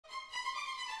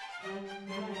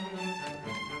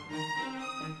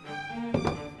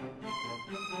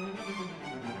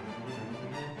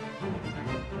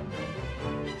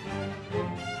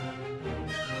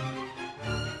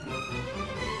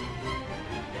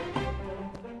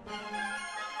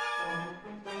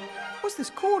What's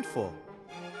this cord for?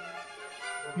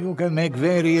 You can make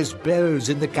various bells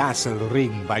in the castle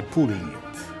ring by pulling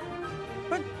it.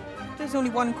 But there's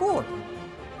only one cord.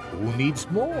 Who needs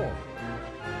more?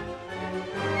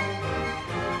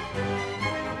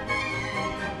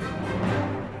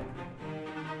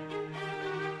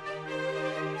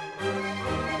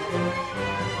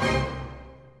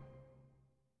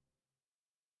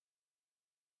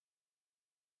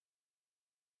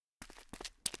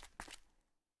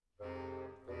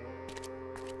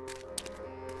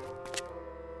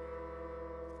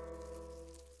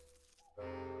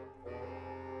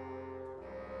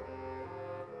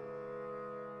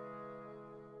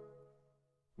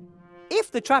 If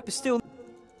the trap is still...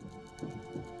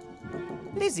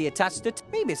 Lizzie attached it.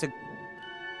 Maybe it's a...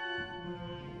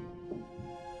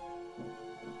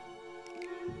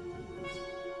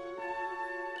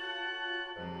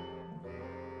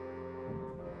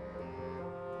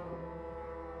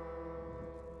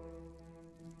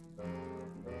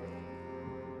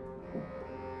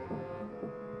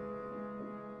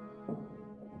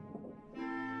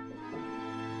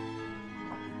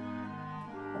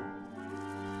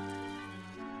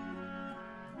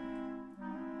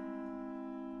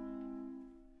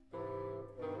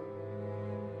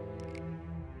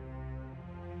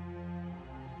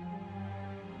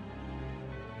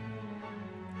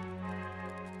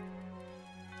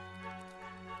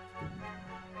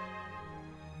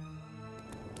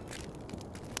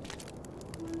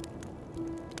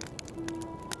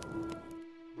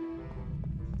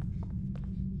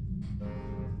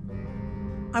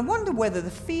 I wonder whether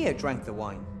the fear drank the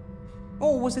wine.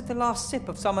 Or was it the last sip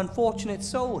of some unfortunate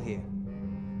soul here?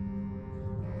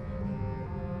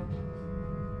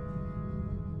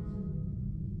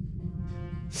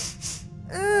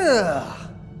 Ugh!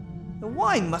 The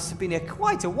wine must have been here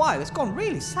quite a while. It's gone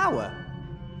really sour.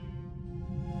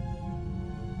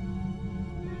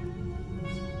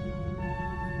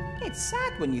 It's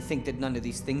sad when you think that none of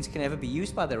these things can ever be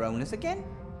used by their owners again.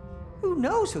 Who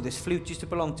knows who this flute used to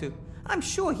belong to? I'm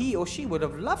sure he or she would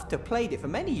have loved to have played it for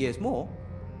many years more.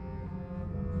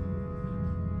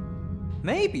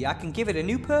 Maybe I can give it a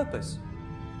new purpose.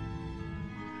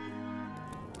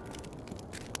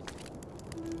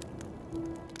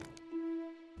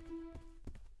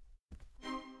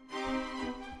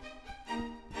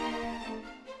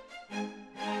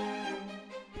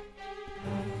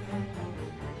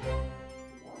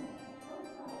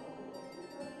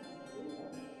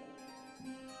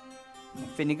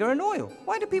 Vinegar and oil.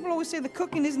 Why do people always say the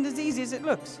cooking isn't as easy as it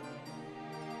looks?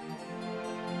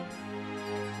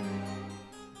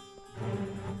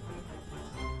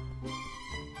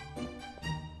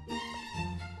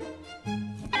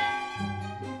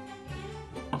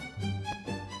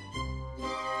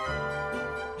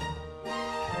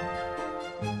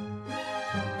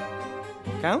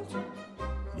 Count?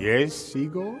 Yes,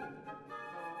 Igor?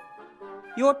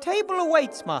 Your table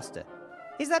awaits, Master.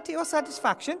 Is that to your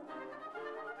satisfaction?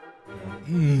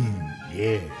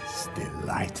 Yes,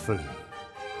 delightful.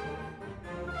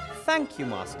 Thank you,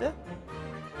 Master.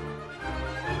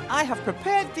 I have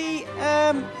prepared the,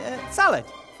 salad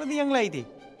for the young lady.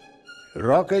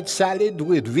 Rocket salad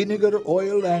with vinegar,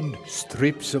 oil, and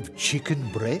strips of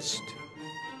chicken breast?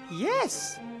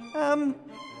 Yes,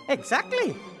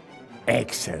 exactly.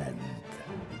 Excellent.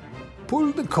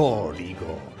 Pull the cord,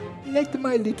 Igor. Let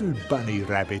my little bunny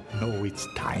rabbit know it's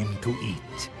time to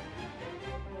eat.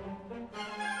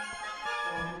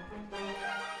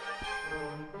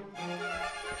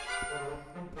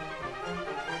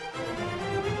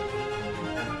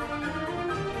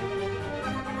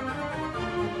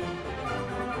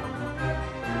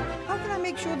 How can I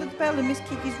make sure that the bell in Miss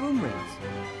Kiki's room rings?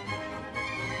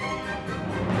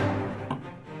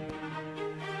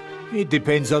 It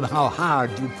depends on how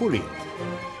hard you pull it.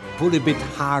 Pull a bit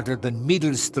harder than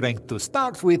middle strength to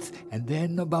start with, and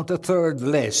then about a third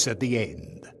less at the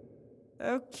end.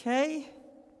 Okay.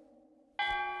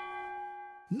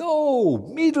 No,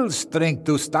 middle strength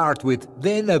to start with,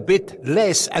 then a bit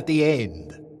less at the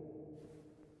end.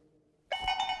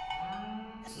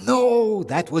 No,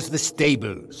 that was the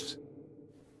stables.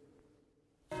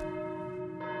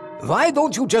 Why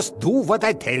don't you just do what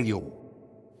I tell you?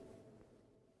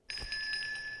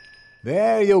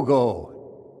 There you go.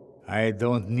 I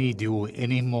don't need you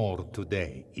anymore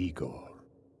today, Igor.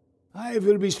 I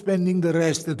will be spending the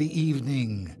rest of the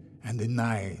evening and the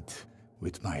night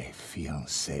with my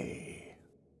fiancée.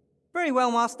 Very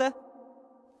well, Master.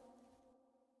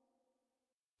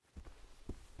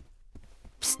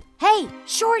 Psst, hey,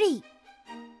 Shorty!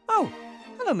 Oh,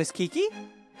 hello, Miss Kiki.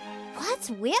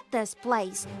 What's with this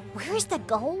place? Where's the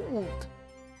gold?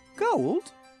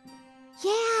 Gold?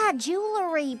 Yeah,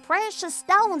 jewelry, precious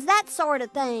stones, that sort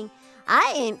of thing.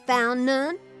 I ain't found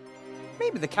none.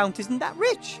 Maybe the Count isn't that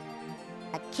rich.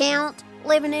 A count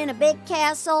living in a big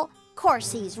castle?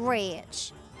 Course he's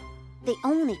rich. The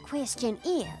only question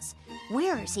is,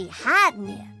 where is he hiding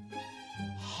it?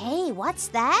 Hey, what's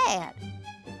that?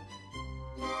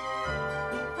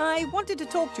 I wanted to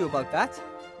talk to you about that.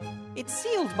 It's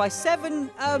sealed by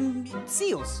 7,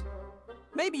 seals.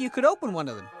 Maybe you could open one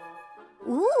of them.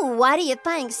 Ooh, what do you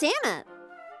think's in it?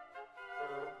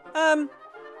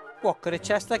 What could a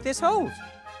chest like this hold?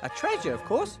 A treasure, of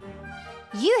course.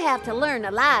 You have to learn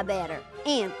to lie better,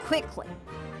 and quickly.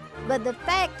 But the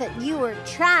fact that you were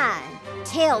trying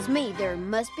tells me there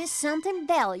must be something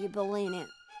valuable in it.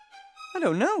 I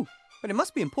don't know, but it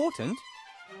must be important.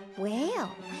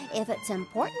 Well, if it's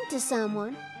important to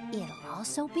someone, it'll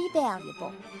also be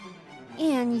valuable.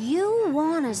 And you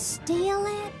want to steal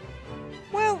it?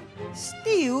 Well,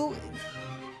 steal...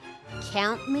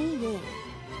 Count me in.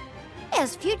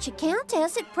 As future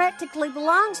countess, it practically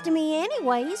belongs to me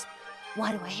anyways.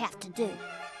 What do I have to do?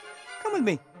 Come with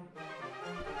me.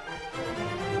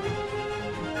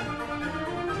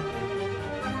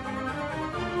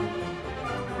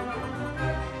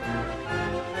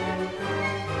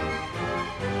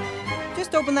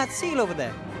 Just open that seal over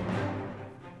there.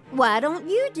 Why don't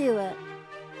you do it?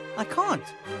 I can't.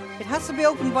 It has to be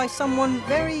opened by someone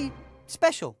very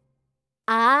special.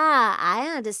 Ah, I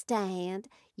understand.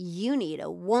 You need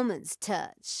a woman's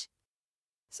touch.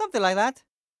 Something like that.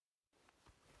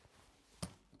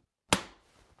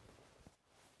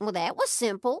 Well, that was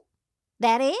simple.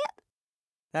 That it?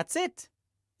 That's it.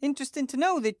 Interesting to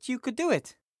know that you could do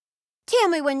it. Tell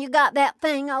me when you got that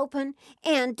thing open,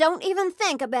 and don't even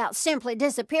think about simply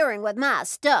disappearing with my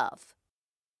stuff.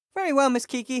 Very well, Miss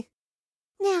Kiki.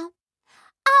 Now,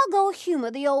 I'll go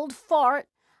humor the old fart.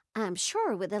 I'm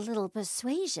sure with a little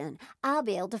persuasion, I'll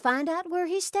be able to find out where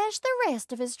he stashed the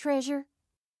rest of his treasure.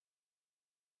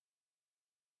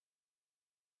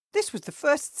 This was the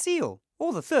first seal,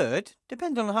 or the third,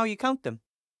 depending on how you count them.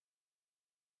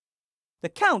 The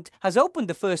Count has opened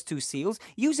the first 2 seals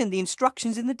using the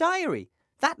instructions in the diary.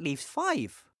 That leaves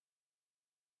 5.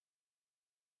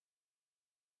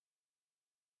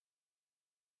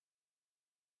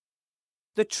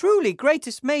 The truly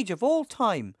greatest mage of all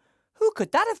time. Who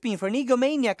could that have been for an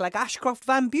egomaniac like Ashcroft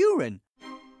Van Buren?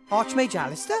 Archmage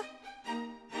Alistair?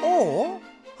 Or,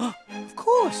 of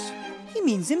course, he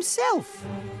means himself.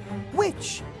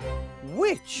 Which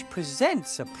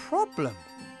presents a problem.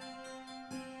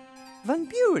 Van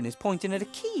Buren is pointing at a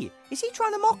key. Is he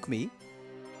trying to mock me?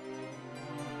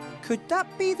 Could that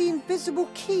be the invisible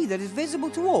key that is visible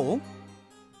to all?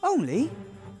 Only,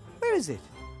 where is it?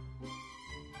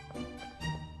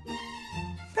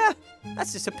 Ha!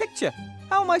 That's just a picture.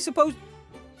 How am I supposed...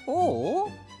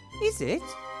 Or, is it?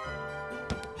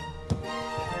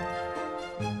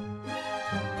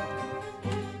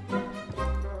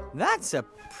 That's a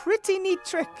pretty neat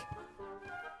trick.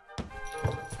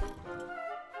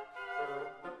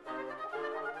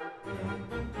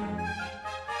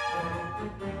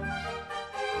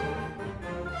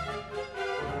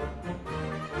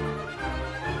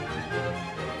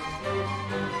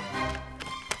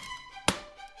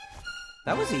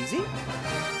 That was easy.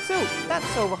 So,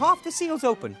 that's over half the seals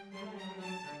open.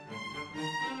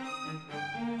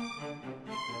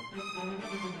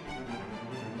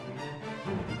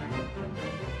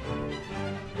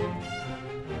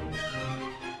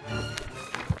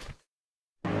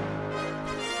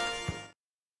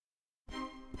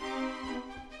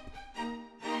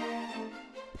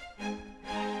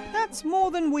 That's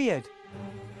more than weird.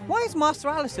 Why is Master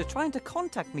Alistair trying to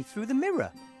contact me through the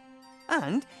mirror?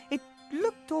 And it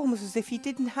looked almost as if he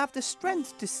didn't have the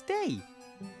strength to stay.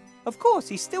 Of course,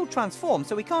 he's still transformed,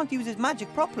 so he can't use his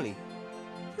magic properly.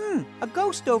 A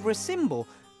ghost over a symbol.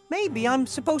 Maybe I'm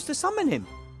supposed to summon him.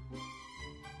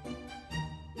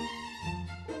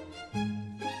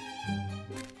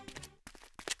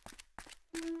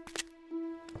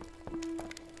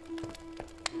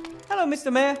 Hello,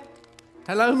 Mr. Mayor.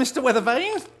 Hello, Mr.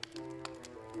 Weathervane.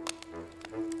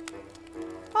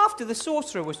 After the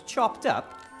sorcerer was chopped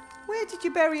up, where did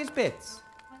you bury his bits?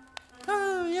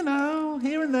 Oh, you know,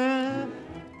 here and there.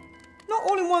 Not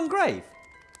all in one grave?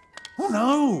 Oh,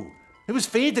 no. It was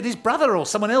feared that his brother or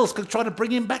someone else could try to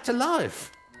bring him back to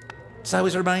life. So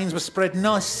his remains were spread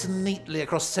nice and neatly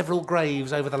across several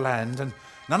graves over the land, and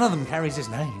none of them carries his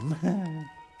name.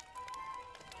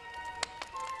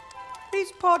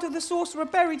 Is part of the sorcerer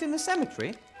buried in the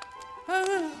cemetery?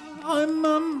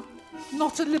 I'm,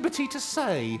 not at liberty to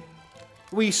say.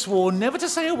 We swore never to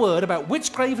say a word about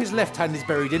which grave his left hand is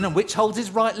buried in and which holds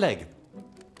his right leg.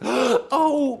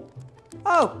 Oh!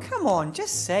 Oh, come on,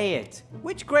 just say it.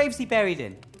 Which grave's he buried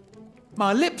in?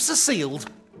 My lips are sealed.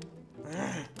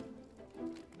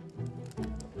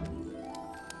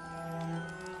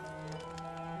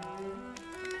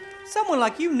 Someone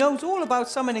like you knows all about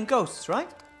summoning ghosts, right?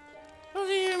 What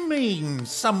do you mean,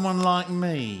 someone like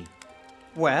me?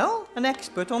 Well, an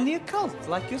expert on the occult,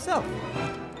 like yourself.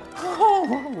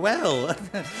 Oh, well,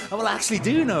 I actually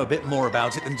do know a bit more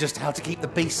about it than just how to keep the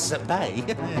beasts at bay.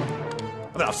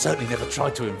 I mean, I've certainly never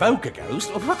tried to invoke a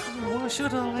ghost. Why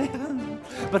should I?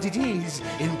 But it is,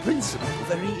 in principle,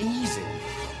 very easy.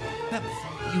 Now,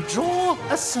 you draw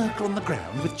a circle on the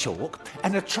ground with chalk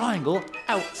and a triangle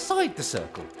outside the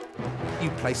circle. You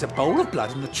place a bowl of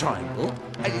blood in the triangle,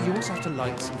 and you also have to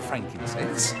light some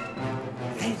frankincense.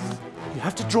 Then you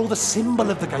have to draw the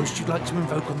symbol of the ghost you'd like to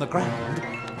invoke on the ground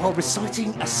while reciting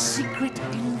a secret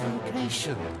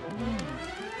invocation.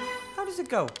 How does it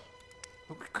go?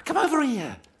 Come over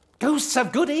here. Ghosts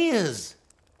have good ears.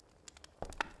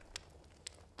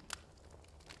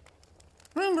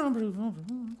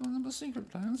 The secret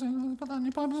plans, put that in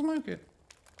your pipe and smoke it.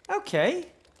 Okay,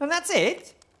 and that's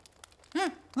it? Yeah,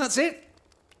 that's it.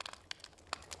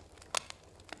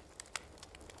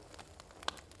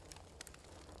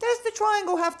 Does the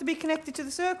triangle have to be connected to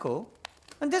the circle?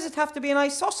 And does it have to be an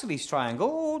isosceles triangle,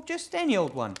 or just any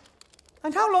old one?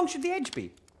 And how long should the edge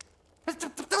be? It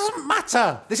doesn't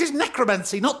matter. This is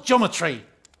necromancy, not geometry.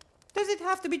 Does it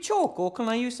have to be chalk, or can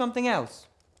I use something else?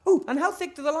 Oh, and how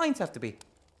thick do the lines have to be?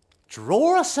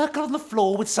 Draw a circle on the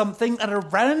floor with something and a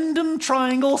random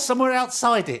triangle somewhere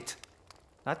outside it.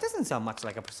 That doesn't sound much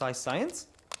like a precise science.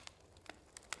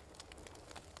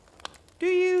 Do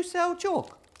you sell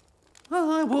chalk?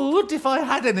 Well, I would if I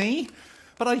had any,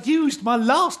 but I used my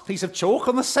last piece of chalk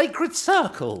on the sacred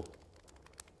circle.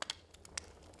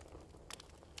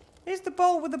 Is the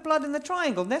bowl with the blood in the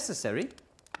triangle necessary?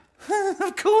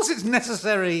 Of course it's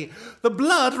necessary. The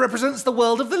blood represents the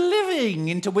world of the living,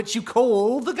 into which you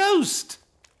call the ghost.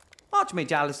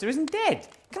 Archmage Alistair isn't dead.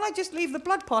 Can I just leave the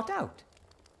blood part out?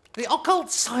 The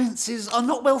occult sciences are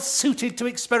not well suited to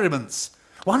experiments.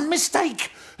 One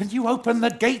mistake, and you open the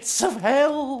gates of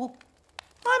hell.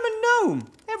 I'm a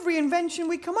gnome. Every invention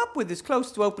we come up with is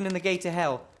close to opening the gate of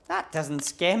hell. That doesn't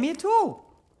scare me at all.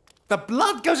 The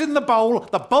blood goes in the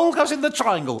bowl goes in the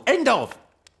triangle. End of.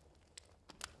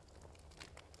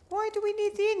 Why do we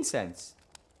need the incense?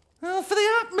 Well, for the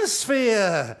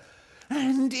atmosphere.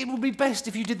 And it would be best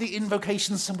if you did the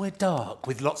invocation somewhere dark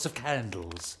with lots of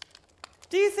candles.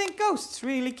 Do you think ghosts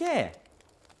really care?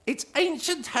 It's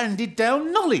ancient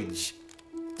handed-down knowledge.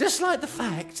 Just like the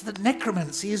fact that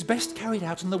necromancy is best carried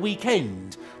out on the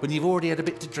weekend, when you've already had a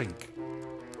bit to drink.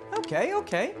 Okay.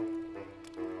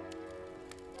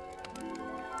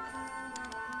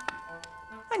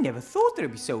 I never thought that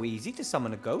it'd be so easy to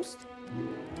summon a ghost.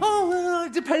 Oh, well,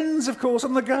 it depends, of course,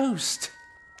 on the ghost.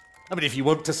 I mean, if you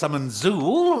want to summon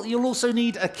Zool, you'll also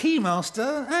need a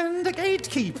keymaster and a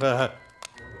gatekeeper.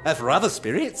 For other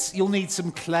spirits, you'll need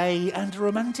some clay and a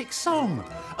romantic song.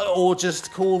 Or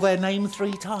just call their name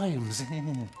 3 times.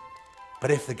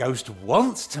 But if the ghost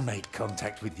wants to make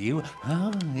contact with you,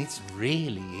 oh, it's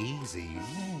really easy.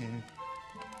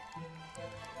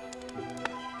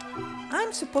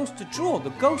 I'm supposed to draw the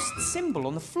ghost symbol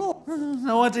on the floor.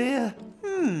 No idea.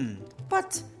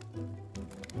 But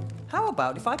how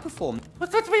about if I performed?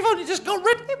 But we've only just got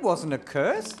rid... It wasn't a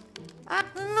curse.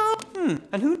 No.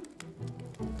 And who?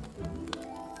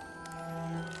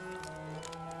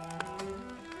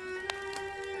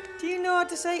 Do you know how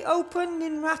to say open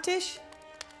in Ratish?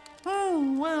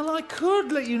 Oh, well, I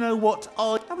could let you know what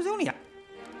I... That was only a...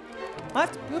 I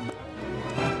have to...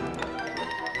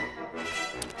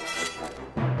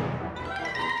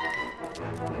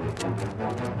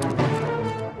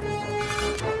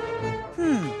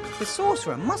 The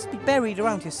sorcerer must be buried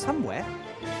around here somewhere.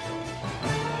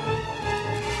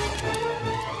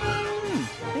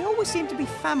 They always seem to be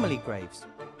family graves.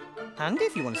 And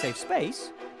if you want to save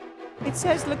space, it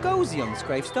says Lugosi on this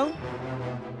gravestone.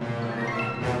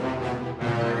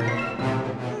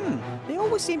 They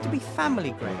always seem to be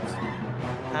family graves.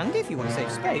 And if you want to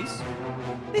save space,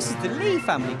 this is the Lee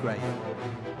family grave.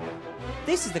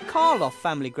 This is the Karloff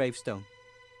family gravestone.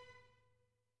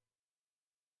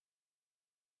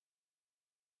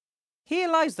 Here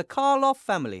lies the Karloff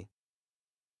family.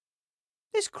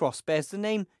 This cross bears the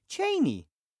name Cheney.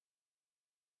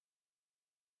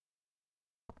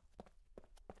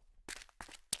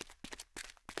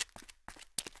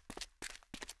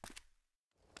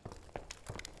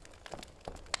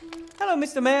 Hello,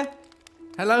 Mr. Mayor.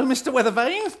 Hello, Mr.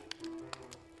 Weathervane.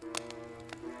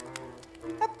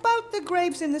 About the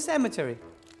graves in the cemetery.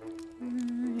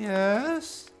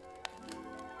 Yes?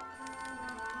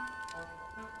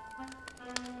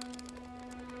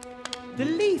 The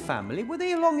Lee family, were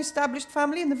they a long-established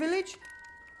family in the village?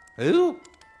 Who?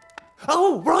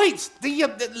 Oh, right,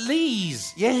 the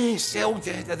Lees. Yes, oh,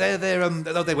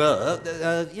 they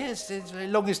were. Yes, it's very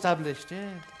long established,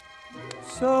 yeah.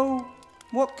 So,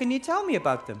 what can you tell me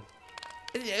about them?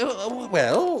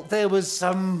 Well, there was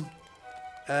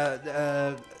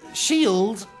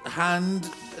Shield Hand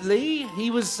Lee.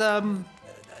 He was a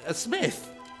smith,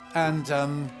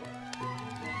 and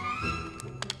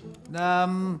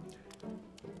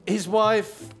his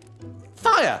wife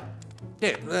Fire.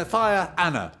 Yeah, Fire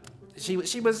Anna. She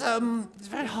was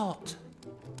very hot.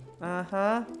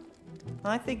 Uh-huh.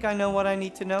 I think I know what I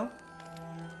need to know.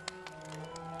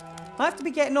 I have to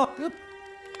be getting off.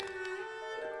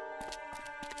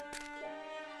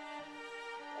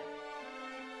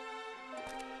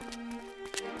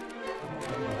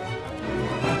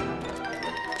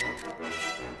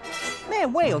 Mayor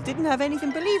Whale didn't have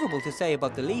anything believable to say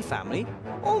about the Lee family,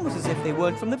 almost as if they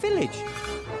weren't from the village.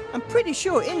 I'm pretty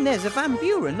sure in there's a Van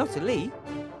Buren, not a Lee.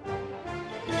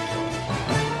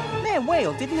 Mayor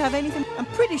Whale didn't have anything. I'm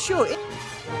pretty sure it.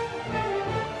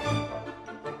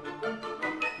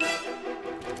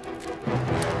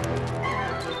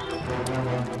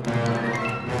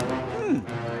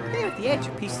 There at the edge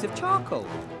are pieces of charcoal.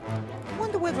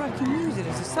 Wonder whether I can use it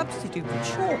as a substitute for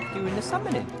chalk during the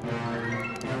summoning.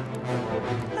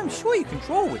 I'm sure you can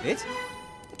draw with it.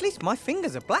 At least my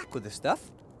fingers are black with the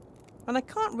stuff. And I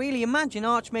can't really imagine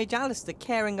Archmage Alistair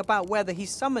caring about whether he's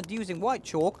summoned using white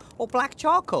chalk or black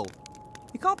charcoal.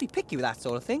 You can't be picky with that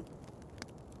sort of thing.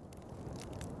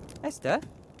 Esther?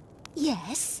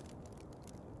 Yes?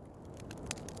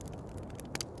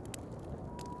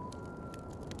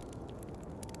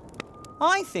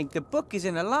 I think the book is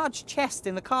in a large chest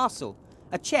in the castle.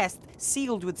 A chest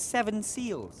sealed with 7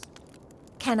 seals.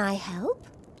 Can I help?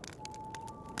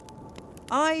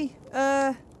 I,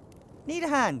 need a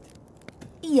hand.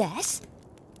 Yes?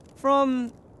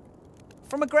 From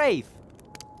a grave.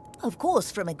 Of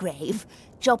course, from a grave.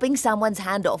 Chopping someone's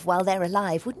hand off while they're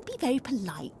alive wouldn't be very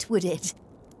polite, would it?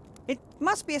 It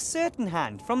must be a certain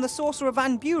hand from the Sorcerer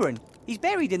Van Buren. He's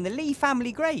buried in the Lee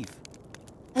family grave.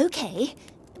 Okay.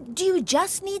 Do you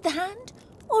just need the hand?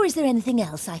 Or is there anything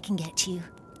else I can get you?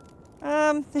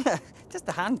 Just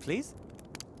a hand, please.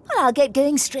 Well, I'll get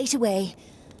going straight away.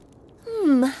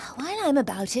 While I'm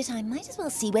about it, I might as well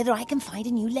see whether I can find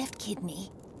a new left kidney.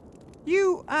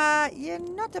 You're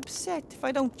not upset if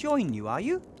I don't join you, are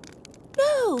you?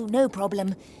 No, no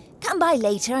problem. Come by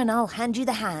later and I'll hand you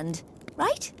the hand.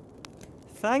 Right?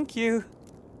 Thank you.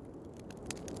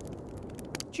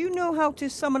 Do you know how to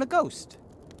summon a ghost?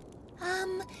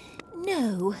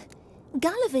 No.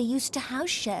 Gulliver used to house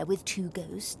share with 2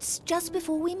 ghosts just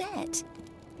before we met.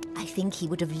 I think he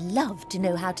would have loved to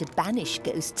know how to banish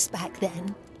ghosts back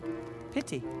then.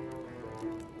 Pity.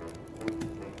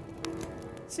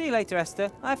 See you later,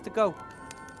 Esther. I have to go.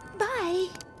 Bye.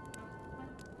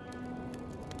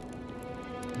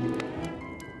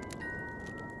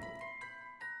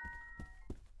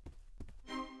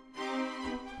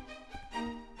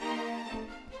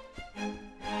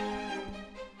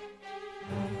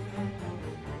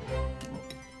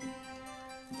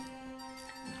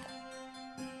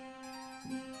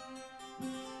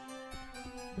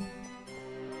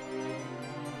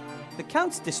 The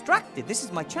Count's distracted. This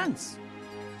is my chance.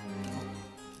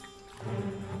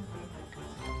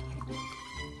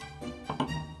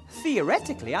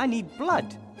 Theoretically, I need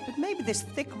blood, but maybe this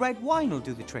thick red wine will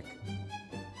do the trick.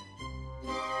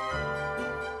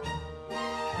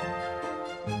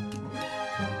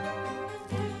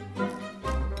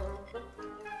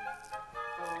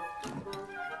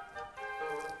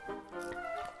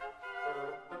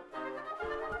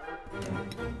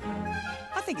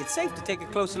 I think it's safe to take a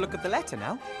closer look at the letter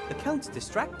now. The Count's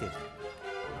distracted.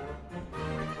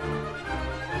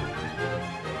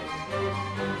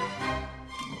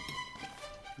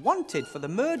 Wanted for the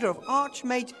murder of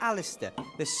Archmage Alistair,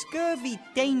 the scurvy,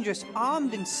 dangerous,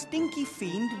 armed and stinky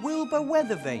fiend Wilbur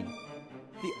Weathervane.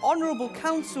 The Honourable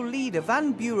Council Leader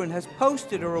Van Buren has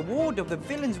posted a reward of the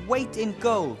villain's weight in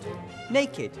gold,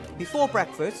 naked, before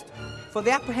breakfast, for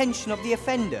the apprehension of the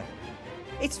offender.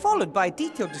 It's followed by a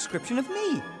detailed description of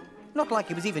me. Not like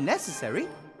it was even necessary.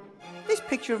 This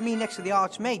picture of me next to the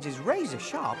Archmage is razor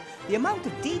sharp. The amount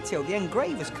of detail the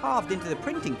engraver's carved into the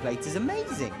printing plates is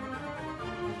amazing.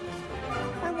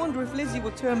 I wonder if Lizzie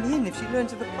will turn me in if she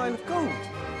learns of the pile of gold.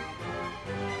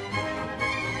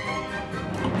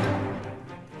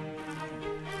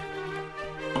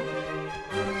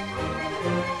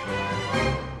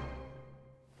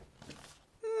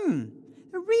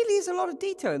 There really is a lot of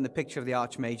detail in the picture of the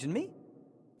Archmage and me.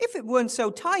 If it weren't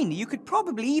so tiny, you could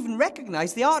probably even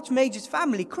recognize the Archmage's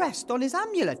family crest on his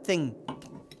amulet thing.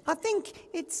 I think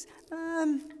it's,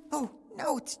 oh,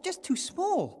 no, it's just too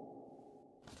small.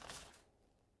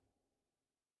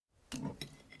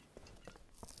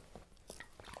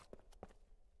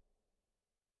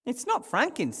 It's not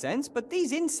frankincense, but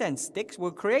these incense sticks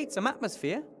will create some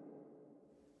atmosphere.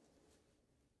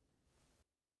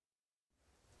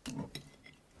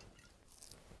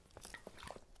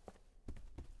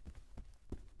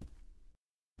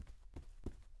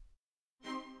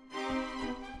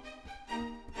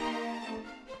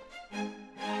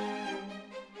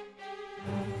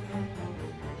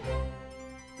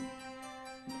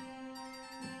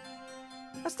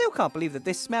 I still can't believe that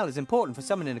this smell is important for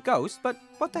summoning a ghost, but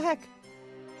what the heck?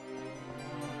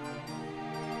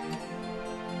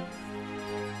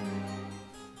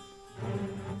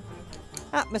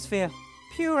 Atmosphere.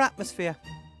 Pure atmosphere.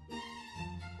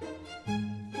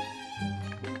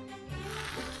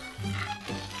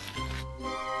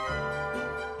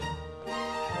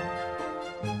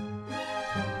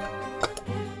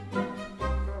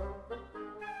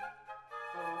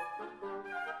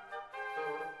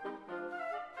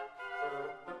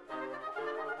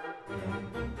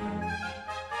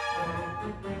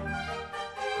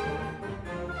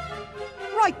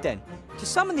 Right then, to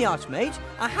summon the Archmage,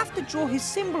 I have to draw his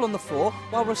symbol on the floor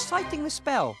while reciting the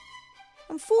spell.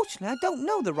 Unfortunately, I don't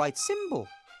know the right symbol.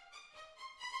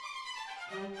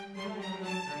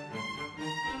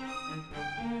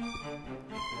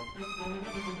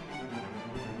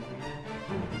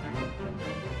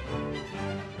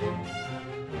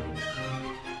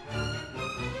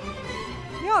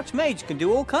 The Archmage can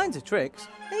do all kinds of tricks.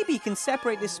 Maybe he can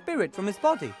separate his spirit from his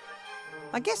body.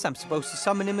 I guess I'm supposed to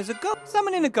summon him as a ghost.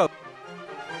 Summon in a ghost.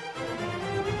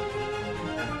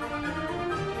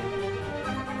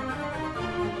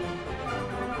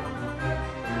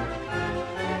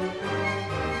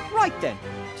 Right then,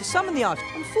 to summon the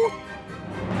Archmage.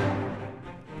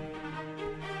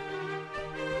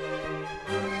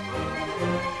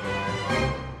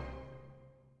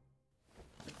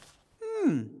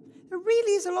 There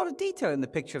really is a lot of detail in the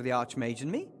picture of the Archmage and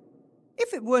me.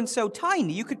 If it weren't so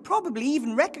tiny, you could probably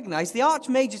even recognize the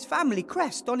Archmage's family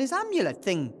crest on his amulet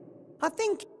thing. I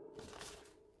think...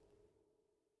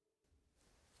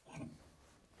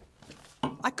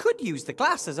 I could use the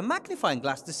glass as a magnifying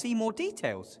glass to see more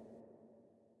details.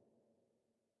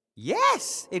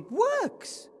 Yes, it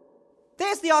works!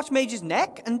 There's the Archmage's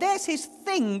neck, and there's his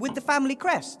thing with the family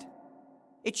crest.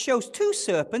 It shows two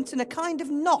serpents in a kind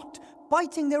of knot,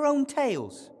 biting their own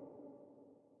tails.